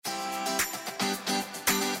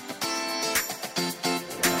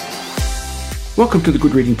Welcome to the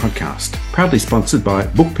Good Reading Podcast, proudly sponsored by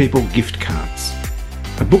Book People Gift Cards.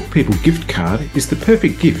 A Book People gift card is the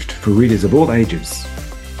perfect gift for readers of all ages.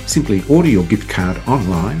 Simply order your gift card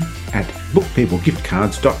online at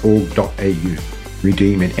bookpeoplegiftcards.org.au.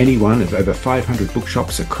 Redeem at any one of over 500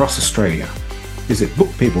 bookshops across Australia. Visit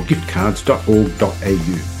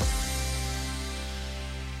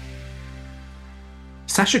bookpeoplegiftcards.org.au.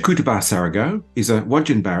 Sasha Kutabah Sarago is a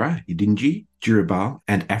Wadjinbara, Yidinji, Jirrbal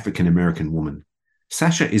and African American woman.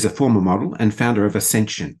 Sasha is a former model and founder of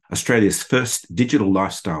Ascension, Australia's first digital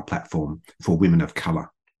lifestyle platform for women of colour.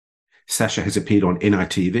 Sasha has appeared on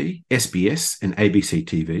NITV, SBS and ABC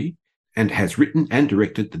TV and has written and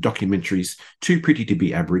directed the documentaries Too Pretty to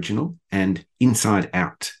be Aboriginal and Inside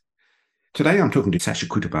Out. Today I'm talking to Sasha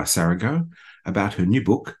Kutabah Sarago about her new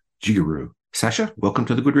book, Gigorou. Sasha, welcome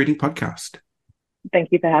to the Good Reading Podcast.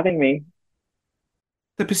 Thank you for having me.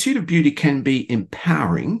 The pursuit of beauty can be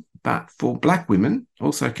empowering, but for Black women,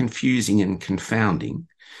 also confusing and confounding,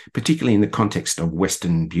 particularly in the context of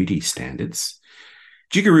Western beauty standards.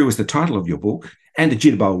 Gigorou is the title of your book, and a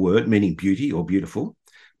Jirrbal word meaning beauty or beautiful,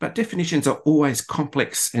 but definitions are always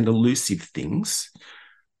complex and elusive things.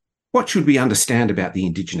 What should we understand about the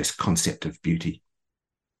Indigenous concept of beauty?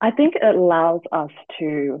 I think it allows us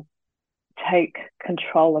to take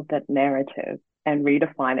control of that narrative and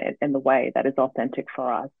redefine it in the way that is authentic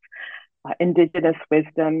for us. Indigenous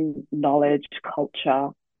wisdom, knowledge, culture,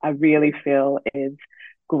 I really feel is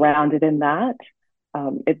grounded in that.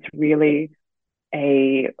 It's really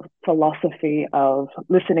a philosophy of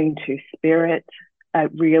listening to spirit.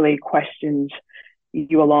 It really questions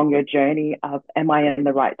you along your journey of, am I in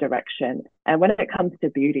the right direction? And when it comes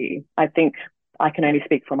to beauty, I think I can only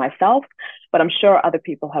speak for myself, but I'm sure other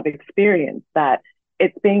people have experienced that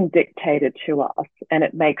it's being dictated to us and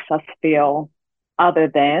it makes us feel other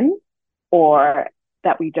than, or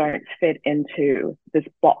that we don't fit into this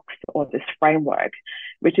box or this framework,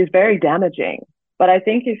 which is very damaging. But I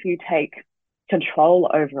think if you take control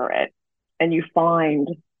over it and you find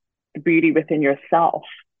the beauty within yourself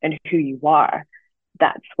and who you are,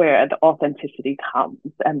 that's where the authenticity comes,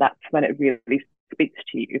 and that's when it really speaks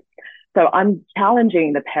to you. So I'm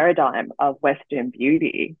challenging the paradigm of Western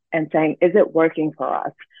beauty and saying, is it working for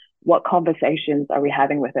us? What conversations are we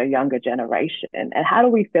having with our younger generation? And how do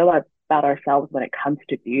we feel about ourselves when it comes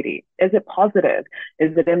to beauty? Is it positive?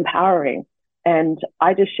 Is it empowering? And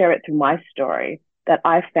I just share it through my story that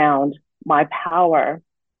I found my power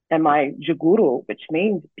and my jig-goo-roo, which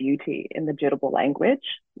means beauty in the Jirrbal language,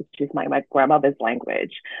 which is my grandmother's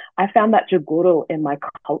language. I found that jig-goo-roo in my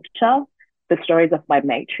culture, the stories of my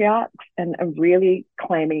matriarchs, and really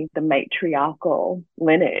claiming the matriarchal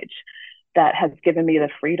lineage that has given me the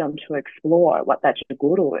freedom to explore what that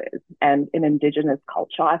jig-goo-roo is. And in Indigenous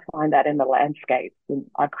culture, I find that in the landscapes, in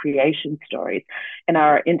our creation stories, and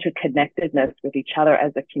our interconnectedness with each other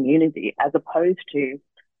as a community, as opposed to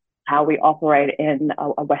how we operate in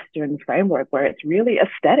a Western framework where it's really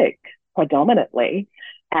aesthetic predominantly,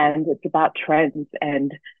 and it's about trends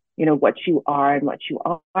and what you are and what you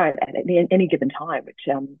aren't at any given time, which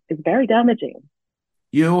is very damaging.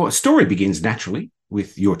 Your story begins naturally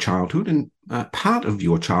with your childhood, and part of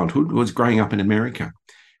your childhood was growing up in America.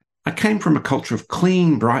 I came from a culture of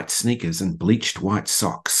clean, bright sneakers and bleached white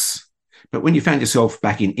socks. But when you found yourself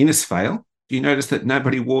back in Innisfail, you noticed that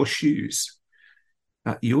nobody wore shoes.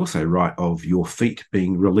 You also write of your feet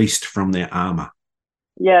being released from their armour.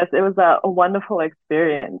 Yes, it was a wonderful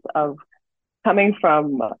experience of coming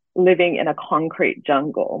from living in a concrete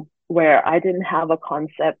jungle where I didn't have a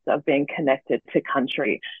concept of being connected to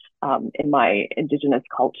country in my Indigenous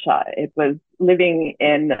culture. It was living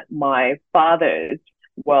in my father's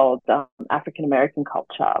world, African American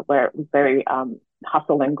culture, where it was very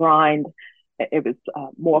hustle and grind. It was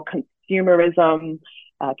more consumerism,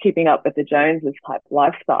 keeping up with the Joneses type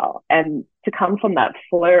lifestyle. And to come from that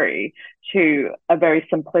flurry to a very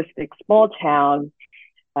simplistic small town,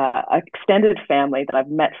 extended family that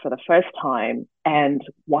I've met for the first time, and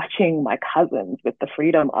watching my cousins with the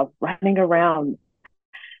freedom of running around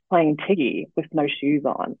playing tiggy with no shoes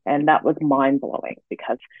on. And that was mind-blowing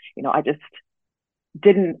because, I just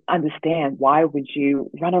didn't understand, why would you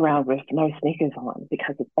run around with no sneakers on?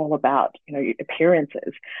 Because it's all about,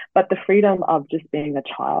 appearances. But the freedom of just being a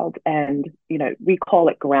child, and, we call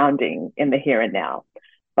it grounding in the here and now.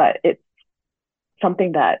 But it's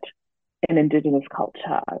something that in Indigenous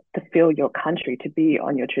culture, to feel your country, to be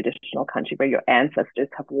on your traditional country where your ancestors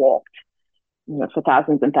have walked, for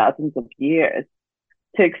thousands and thousands of years,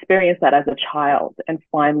 to experience that as a child and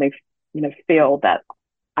finally, feel that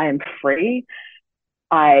I am free.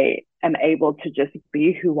 I am able to just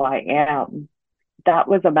be who I am that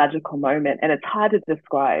was a magical moment, and it's hard to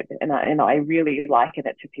describe. And I really liken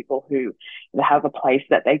it to people who have a place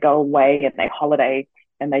that they go away and they holiday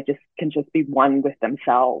and they just can just be one with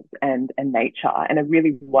themselves and nature. And it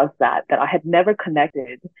really was that I had never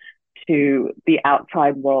connected to the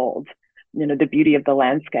outside world, the beauty of the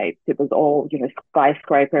landscape. It was all,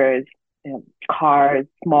 skyscrapers, cars,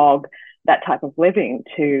 smog, that type of living,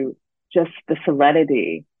 to just the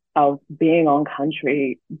serenity of being on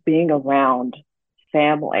country, being around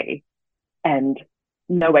family, and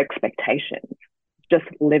no expectations, just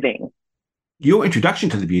living. Your introduction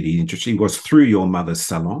to the beauty industry was through your mother's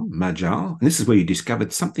salon, Majal, and this is where you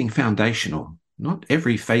discovered something foundational. Not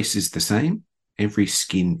every face is the same. Every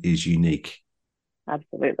skin is unique.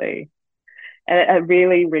 Absolutely. And it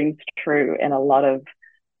really rings true in a lot of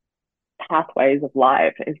pathways of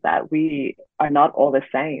life, is that we are not all the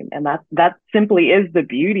same. And that simply is the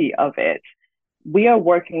beauty of it. We are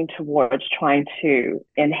working towards trying to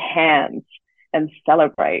enhance and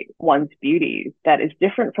celebrate one's beauty that is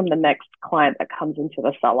different from the next client that comes into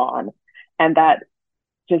the salon, and that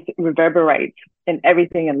just reverberates in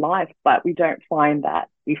everything in life. But we don't find that.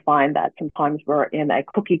 We find that sometimes we're in a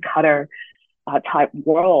cookie cutter type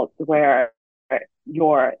world where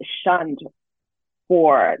you're shunned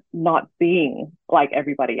for not being like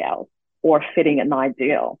everybody else or fitting an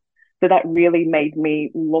ideal. So that really made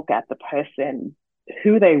me look at the person,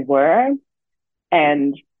 who they were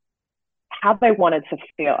and how they wanted to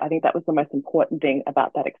feel. I think that was the most important thing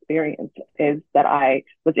about that experience, is that I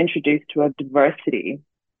was introduced to a diversity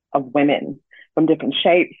of women from different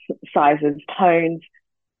shapes, sizes, tones,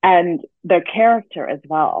 and their character as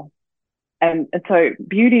well. And so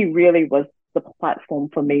beauty really was the platform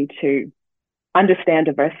for me to understand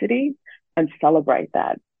diversity and celebrate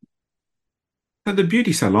that. So the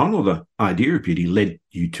beauty salon, or the idea of beauty, led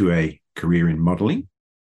you to a career in modelling.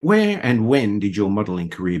 Where and when did your modelling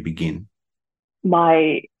career begin?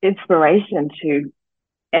 My inspiration to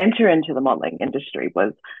enter into the modelling industry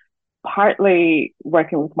was partly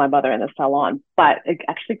working with my mother in the salon, but it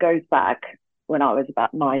actually goes back when I was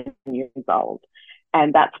about 9 years old.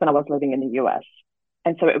 And that's when I was living in the US.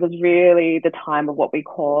 And so it was really the time of what we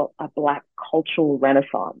call a Black cultural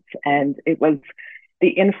renaissance. And it was the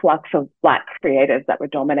influx of Black creatives that were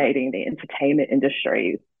dominating the entertainment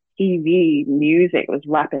industries. TV, music, was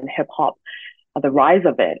rap and hip hop, the rise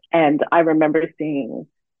of it. And I remember seeing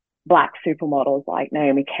Black supermodels like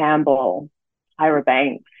Naomi Campbell, Tyra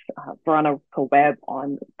Banks, Veronica Webb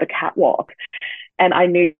on the catwalk. And I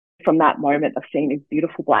knew from that moment of seeing these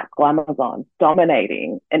beautiful Black glamazons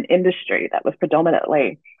dominating an industry that was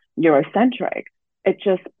predominantly Eurocentric, it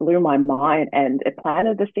just blew my mind, and it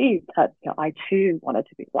planted the seeds that I too wanted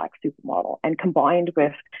to be a Black supermodel. And combined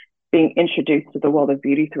with being introduced to the world of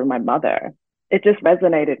beauty through my mother, it just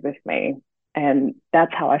resonated with me. And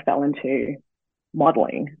that's how I fell into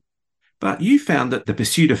modeling. But you found that the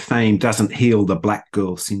pursuit of fame doesn't heal the Black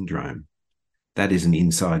girl syndrome. That is an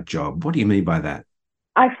inside job. What do you mean by that?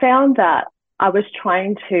 I found that I was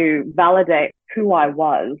trying to validate who I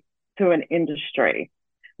was through an industry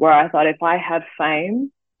where I thought if I had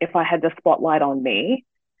fame, if I had the spotlight on me,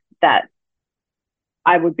 that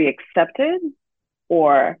I would be accepted,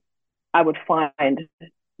 or I would find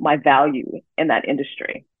my value in that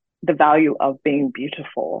industry, the value of being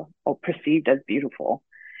beautiful or perceived as beautiful.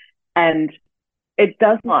 And it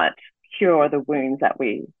does not cure the wounds that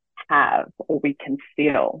we have or we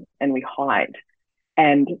conceal and we hide.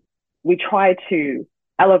 And we try to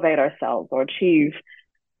elevate ourselves or achieve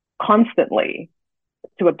constantly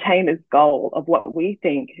to obtain this goal of what we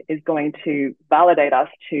think is going to validate us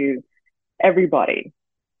to everybody.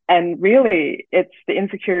 And really, it's the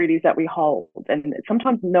insecurities that we hold. And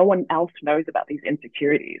sometimes no one else knows about these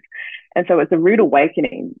insecurities. And so it's a rude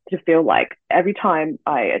awakening to feel like every time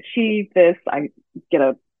I achieve this, I get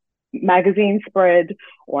a magazine spread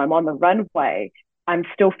or I'm on the runway, I'm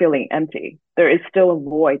still feeling empty. There is still a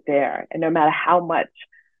void there. And no matter how much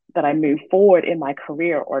that I move forward in my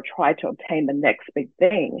career or try to obtain the next big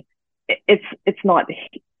thing, it's not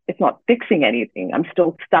fixing anything. I'm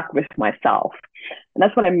still stuck with myself. And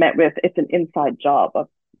that's what I meant with it's an inside job of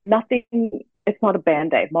nothing. It's not a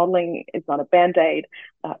Band-Aid. Modeling is not a Band-Aid.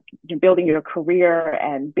 Building your career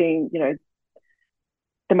and being,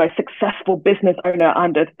 the most successful business owner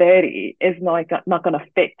under 30 is not going to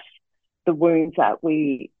fix the wounds that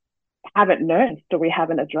we haven't nursed or we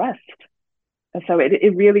haven't addressed. And so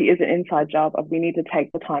it really is an inside job of we need to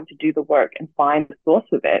take the time to do the work and find the source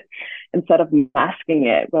of it instead of masking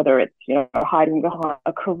it, whether it's, hiding behind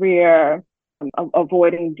a career,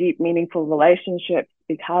 avoiding deep, meaningful relationships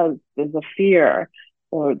because there's a fear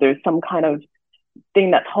or there's some kind of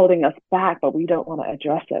thing that's holding us back, but we don't want to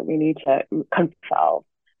address it. We need to reconcile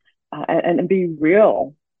and be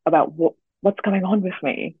real about what's going on with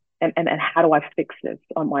me, and how do I fix this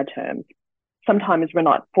on my terms. Sometimes we're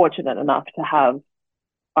not fortunate enough to have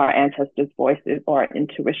our ancestors' voices or our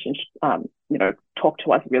intuition, talk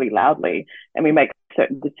to us really loudly, and we make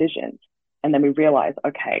certain decisions. And then we realize,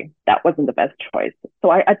 okay, that wasn't the best choice. So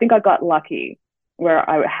I think I got lucky where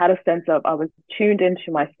I had a sense of, I was tuned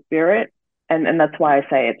into my spirit. And that's why I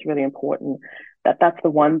say it's really important that that's the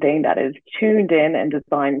one thing that is tuned in and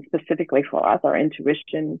designed specifically for us. Our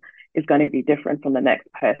intuition is going to be different from the next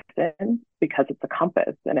person because it's a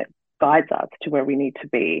compass and it guides us to where we need to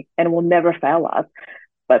be, and it will never fail us.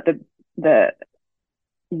 But the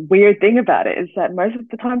weird thing about it is that most of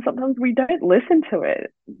the time, sometimes we don't listen to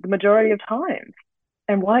it the majority of times.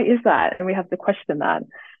 And why is that? And we have to question that.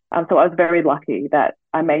 So I was very lucky that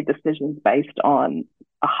I made decisions based on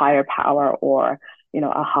a higher power, or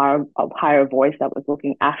a higher voice that was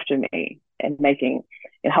looking after me and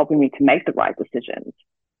helping me to make the right decisions.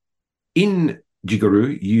 In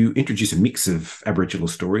Gigorou, you introduce a mix of Aboriginal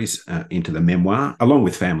stories into the memoir, along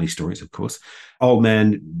with family stories, of course. Old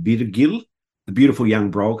Man Birgil, the beautiful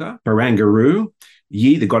young Brolga, Barangaroo,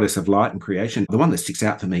 Yi, the goddess of light and creation. The one that sticks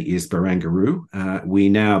out for me is Barangaroo. We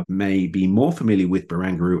now may be more familiar with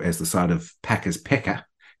Barangaroo as the site of Paka's Peka.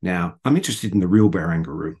 Now, I'm interested in the real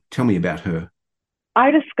Barangaroo. Tell me about her. I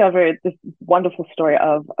discovered this wonderful story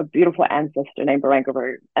of a beautiful ancestor named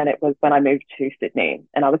Barangaroo, and it was when I moved to Sydney,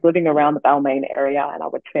 and I was living around the Balmain area, and I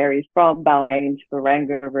would ferry from Balmain to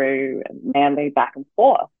Barangaroo and Manly back and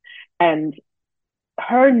forth. And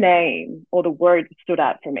her name, or the word, stood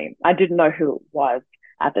out for me. I didn't know who it was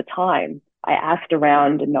at the time. I asked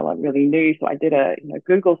around and no one really knew, so I did a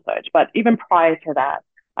Google search. But even prior to that,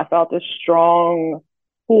 I felt this strong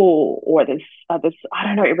pull, or this I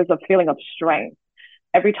don't know, it was a feeling of strength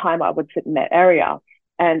every time I would sit in that area.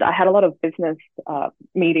 And I had a lot of business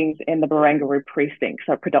meetings in the Barangaroo precinct.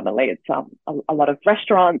 So predominantly it's a lot of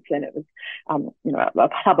restaurants, and it was, a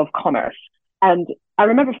hub of commerce. And I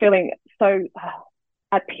remember feeling so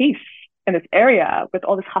at peace in this area with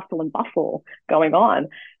all this hustle and bustle going on.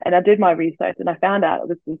 And I did my research and I found out it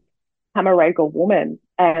was this Camaragal woman,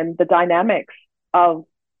 and the dynamics of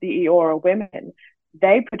the Eora women,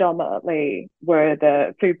 they predominantly were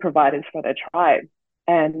the food providers for their tribe.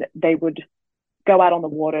 And they would go out on the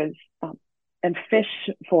waters and fish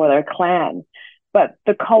for their clan. But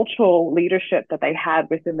the cultural leadership that they had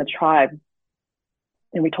within the tribe,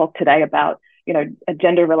 and we talk today about,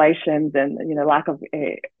 gender relations and, lack of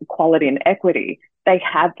equality and equity, they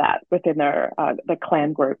had that within their the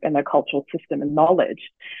clan group and their cultural system and knowledge.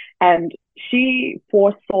 And she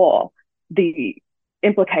foresaw the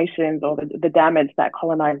implications or the damage that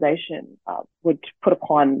colonization would put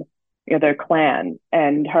upon their clan.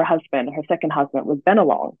 And her second husband was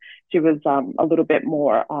Benelong. She was a little bit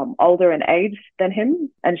more older in age than him,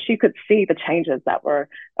 and she could see the changes that were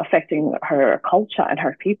affecting her culture and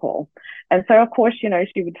her people. And so, of course, she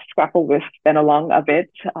would grapple with Benelong a bit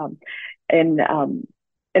in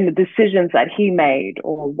the decisions that he made,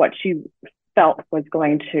 or what she felt was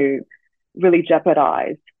going to really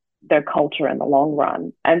jeopardize their culture in the long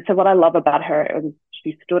run. And so what I love about her is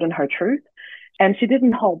she stood in her truth. And she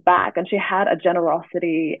didn't hold back, and she had a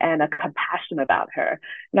generosity and a compassion about her.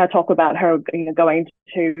 I talk about her going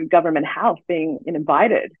to Government House, being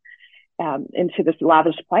invited into this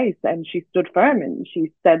lavish place, and she stood firm, and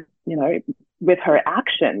she said, with her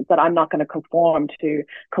actions, that I'm not going to conform to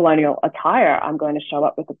colonial attire. I'm going to show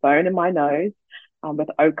up with a bone in my nose, with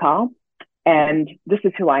ochre, and this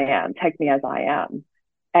is who I am. Take me as I am.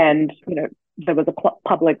 And there was a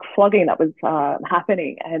public flogging that was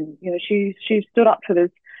happening, and she stood up for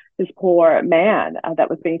this poor man that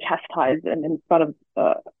was being chastised in front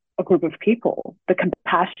of a group of people. The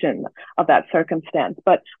compassion of that circumstance,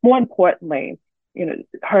 but more importantly,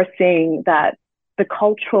 her seeing that the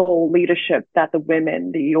cultural leadership that the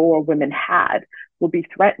Eora women had, will be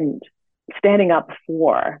threatened, standing up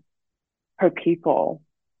for her people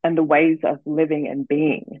and the ways of living and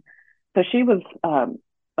being. So she was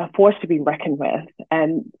a force to be reckoned with.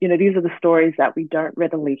 And, these are the stories that we don't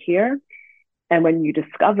readily hear. And when you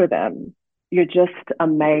discover them, you're just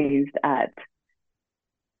amazed at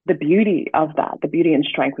the beauty of that, the beauty and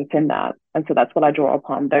strength within that. And so that's what I draw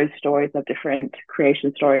upon, those stories of different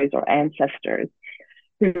creation stories or ancestors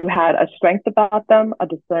who had a strength about them, a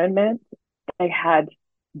discernment. They had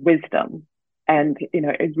wisdom. And,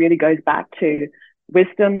 it really goes back to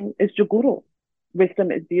wisdom is jig-goo-roo.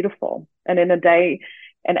 Wisdom is beautiful. And in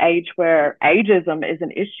an age where ageism is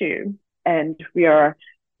an issue and we are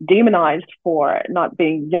demonized for not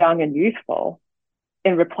being young and youthful,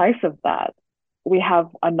 in replace of that, we have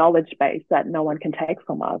a knowledge base that no one can take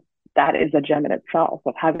from us. That is a gem in itself,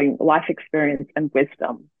 of having life experience and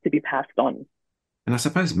wisdom to be passed on. And I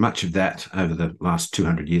suppose much of that over the last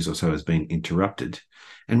 200 years or so has been interrupted.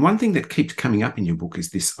 And one thing that keeps coming up in your book is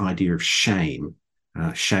this idea of shame,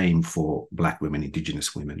 shame for Black women,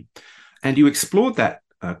 Indigenous women. And you explored that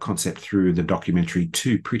concept through the documentary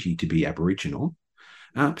Too Pretty to be Aboriginal,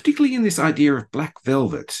 particularly in this idea of black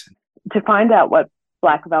velvet. To find out what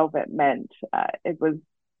black velvet meant, it was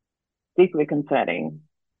deeply concerning,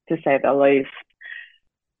 to say the least.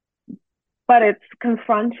 But it's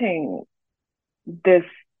confronting this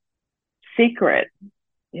secret,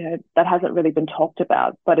 that hasn't really been talked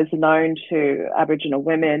about, but is known to Aboriginal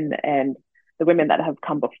women and the women that have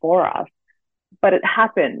come before us. But it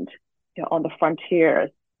happened, on the frontiers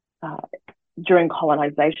during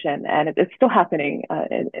colonization, and it's still happening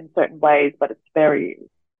in certain ways, but it's very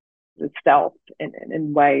stealth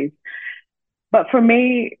in ways. But for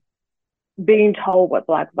me, being told what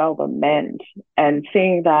black velvet meant and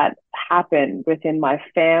seeing that happen within my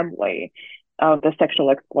family, of the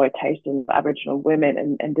sexual exploitation of Aboriginal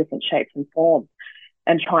women in different shapes and forms,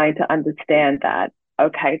 and trying to understand that,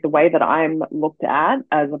 okay, the way that I'm looked at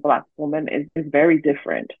as a Black woman is very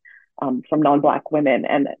different from non-Black women,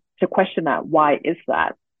 and to question that, why is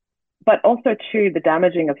that? But also too, the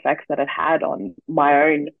damaging effects that it had on my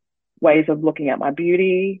own ways of looking at my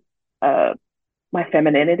beauty, my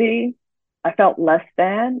femininity. I felt less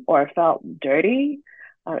than, or I felt dirty.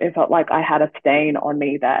 It felt like I had a stain on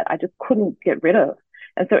me that I just couldn't get rid of.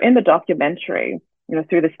 And so in the documentary,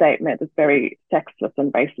 through the statement, this very sexist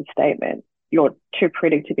and racist statement, "You're too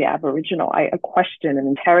pretty to be Aboriginal," I question and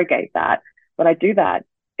interrogate that. But I do that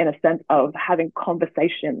in a sense of having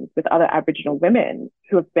conversations with other Aboriginal women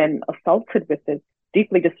who have been assaulted with this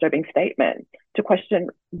deeply disturbing statement, to question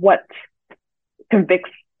what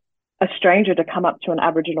convicts a stranger to come up to an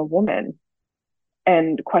Aboriginal woman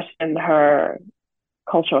and question her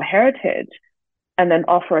cultural heritage, and then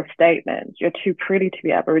offer a statement, "You're too pretty to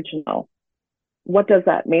be Aboriginal." What does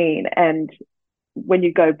that mean? And when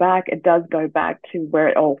you go back, it does go back to where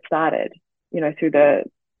it all started, through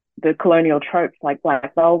the colonial tropes like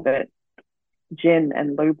black velvet, gin,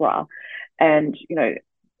 and lubra, and,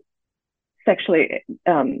 sexually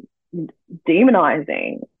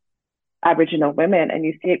demonizing Aboriginal women. And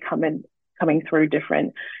you see it coming through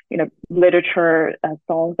different, literature,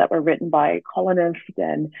 songs that were written by colonists,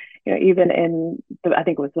 and, even in I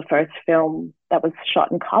think it was the first film that was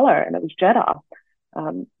shot in color, and it was Jeddah.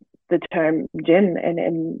 The term gin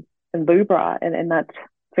and lubra in that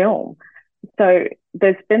film. So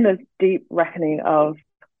there's been this deep reckoning of,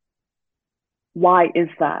 why is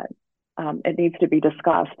that? It needs to be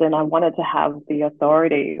discussed. And I wanted to have the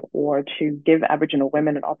authority, or to give Aboriginal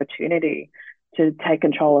women an opportunity to take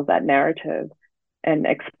control of that narrative and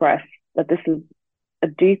express that this is a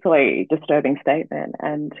deeply disturbing statement,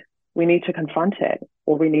 and we need to confront it,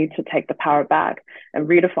 or we need to take the power back and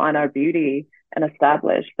redefine our beauty and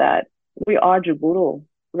establish that we are Gigorou.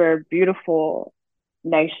 We're a beautiful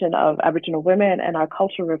nation of Aboriginal women, and our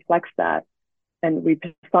culture reflects that, and we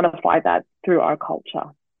personify that through our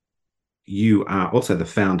culture. You are also the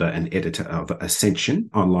founder and editor of Ascension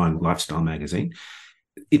online lifestyle magazine.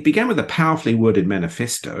 It began with a powerfully worded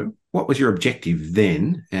manifesto. What was your objective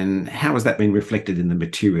then, and how has that been reflected in the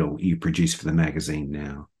material you produce for the magazine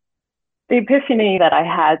now? The epiphany that I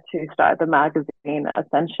had to start the magazine,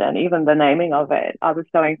 Ascension, even the naming of it, I was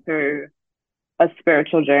going through a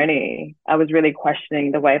spiritual journey. I was really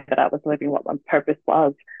questioning the way that I was living, what my purpose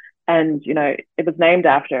was. And, it was named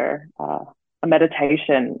after a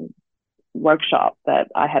meditation workshop that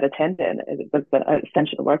I had attended. It was an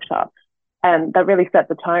Ascension workshop. And that really set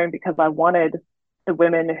the tone, because I wanted the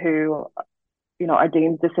women who, are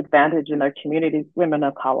deemed disadvantaged in their communities, women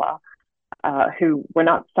of color, who were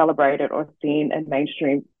not celebrated or seen in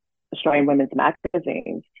mainstream Australian women's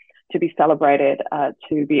magazines, to be celebrated,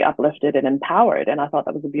 to be uplifted and empowered. And I thought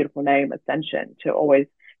that was a beautiful name, Ascension, to always,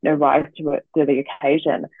 rise to the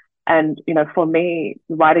occasion. And, for me,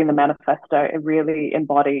 writing the manifesto, it really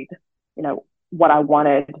embodied, what I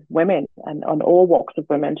wanted women and on all walks of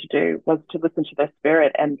women to do, was to listen to their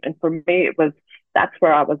spirit. And for me, that's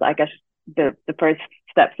where I was, I guess, the first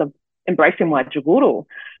steps of embracing my Gigorou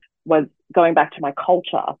was going back to my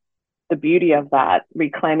culture, the beauty of that,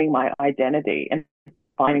 reclaiming my identity and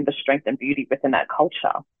finding the strength and beauty within that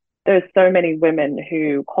culture. There's so many women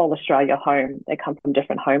who call Australia home. They come from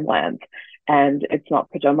different homelands, and it's not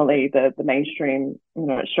predominantly the mainstream,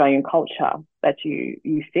 Australian culture that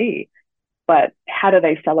you see. But how do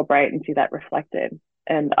they celebrate and see that reflected?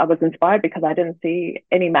 And I was inspired because I didn't see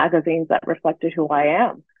any magazines that reflected who I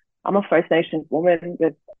am. I'm a First Nations woman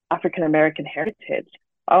with African American heritage.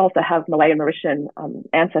 I also have Malay and Mauritian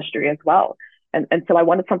ancestry as well. And so I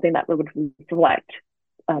wanted something that would reflect,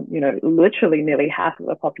 literally nearly half of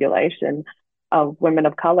the population of women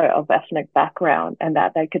of color, of ethnic background, and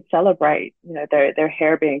that they could celebrate, their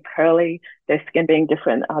hair being curly, their skin being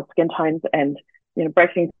different skin tones, and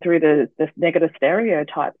breaking through this negative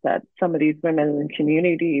stereotypes that some of these women and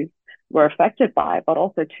communities were affected by, but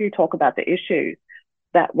also to talk about the issues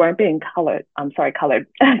that weren't being covered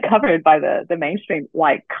by the mainstream,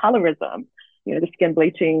 like colorism, the skin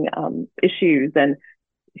bleaching issues, and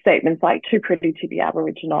statements like "too pretty to be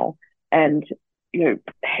Aboriginal," and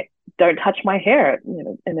don't touch my hair,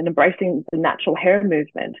 and then embracing the natural hair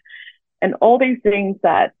movement, and all these things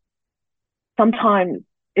that sometimes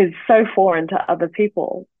is so foreign to other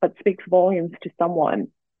people, but speaks volumes to someone.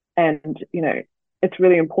 And, it's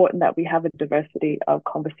really important that we have a diversity of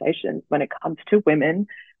conversations when it comes to women,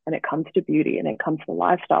 and it comes to beauty, and it comes to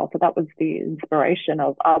lifestyle. So that was the inspiration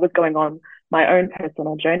of, I was going on my own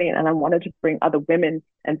personal journey, and I wanted to bring other women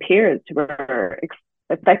and peers who were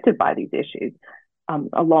affected by these issues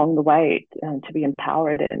along the way, to be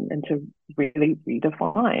empowered and to really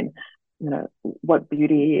redefine, what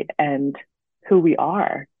beauty and who we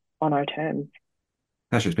are on our terms.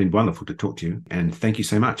 Sasha, it's been wonderful to talk to you, and thank you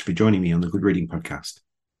so much for joining me on the Good Reading Podcast.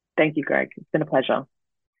 Thank you, Greg. It's been a pleasure.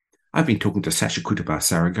 I've been talking to Sasha Kutabah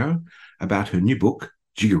Sarago about her new book,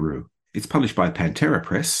 Gigorou. It's published by Pantera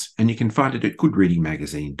Press, and you can find it at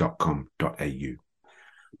goodreadingmagazine.com.au.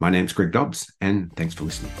 My name's Greg Dobbs, and thanks for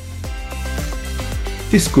listening.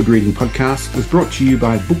 This Good Reading Podcast was brought to you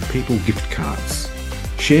by Book People Gift Cards.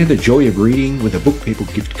 Share the joy of reading with a Book People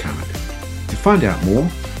gift card. To find out more,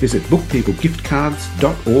 visit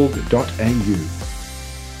bookpeoplegiftcards.org.au.